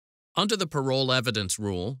Under the parol-evidence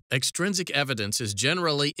rule, extrinsic evidence is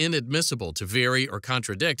generally inadmissible to vary or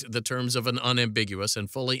contradict the terms of an unambiguous and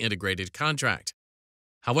fully integrated contract.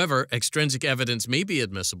 However, extrinsic evidence may be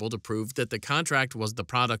admissible to prove that the contract was the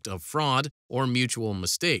product of fraud or mutual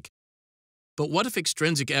mistake. But what if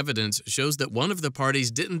extrinsic evidence shows that one of the parties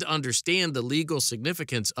didn't understand the legal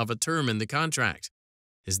significance of a term in the contract?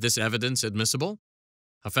 Is this evidence admissible?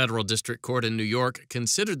 A federal district court in New York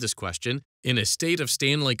considered this question in Estate of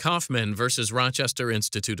Stanley Kauffmann versus Rochester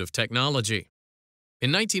Institute of Technology.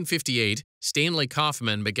 In 1958, Stanley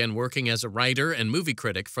Kauffmann began working as a writer and movie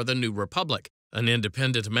critic for the New Republic, an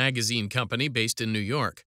independent magazine company based in New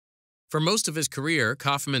York. For most of his career,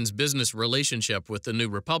 Kauffmann's business relationship with the New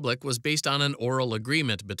Republic was based on an oral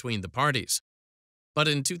agreement between the parties. But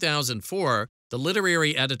in 2004, the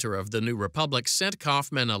literary editor of the New Republic sent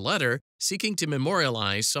Kauffmann a letter seeking to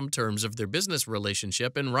memorialize some terms of their business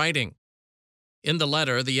relationship in writing. In the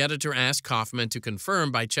letter, the editor asked Kauffmann to confirm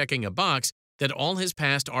by checking a box that all his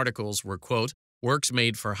past articles were, quote, works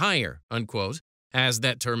made for hire, unquote, as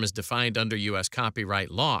that term is defined under U.S. copyright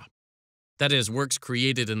law. That is, works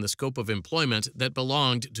created in the scope of employment that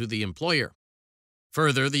belonged to the employer.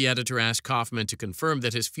 Further, the editor asked Kauffmann to confirm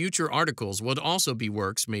that his future articles would also be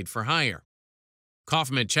works made for hire.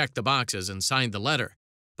 Kauffmann checked the boxes and signed the letter,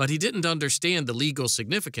 but he didn't understand the legal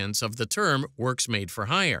significance of the term works made for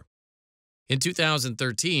hire. In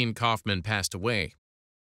 2013, Kauffmann passed away.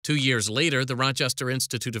 2 years later, the Rochester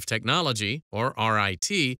Institute of Technology, or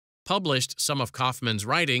RIT, published some of Kauffmann's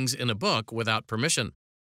writings in a book without permission.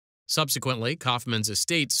 Subsequently, Kauffmann's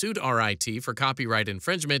estate sued RIT for copyright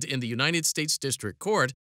infringement in the United States District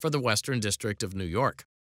Court for the Western District of New York.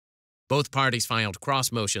 Both parties filed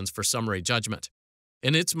cross motions for summary judgment.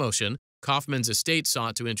 In its motion, Kauffmann's estate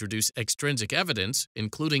sought to introduce extrinsic evidence,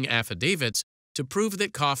 including affidavits, to prove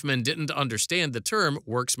that Kauffmann didn't understand the term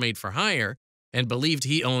works made for hire and believed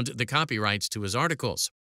he owned the copyrights to his articles.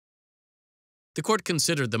 The court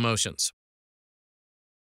considered the motions.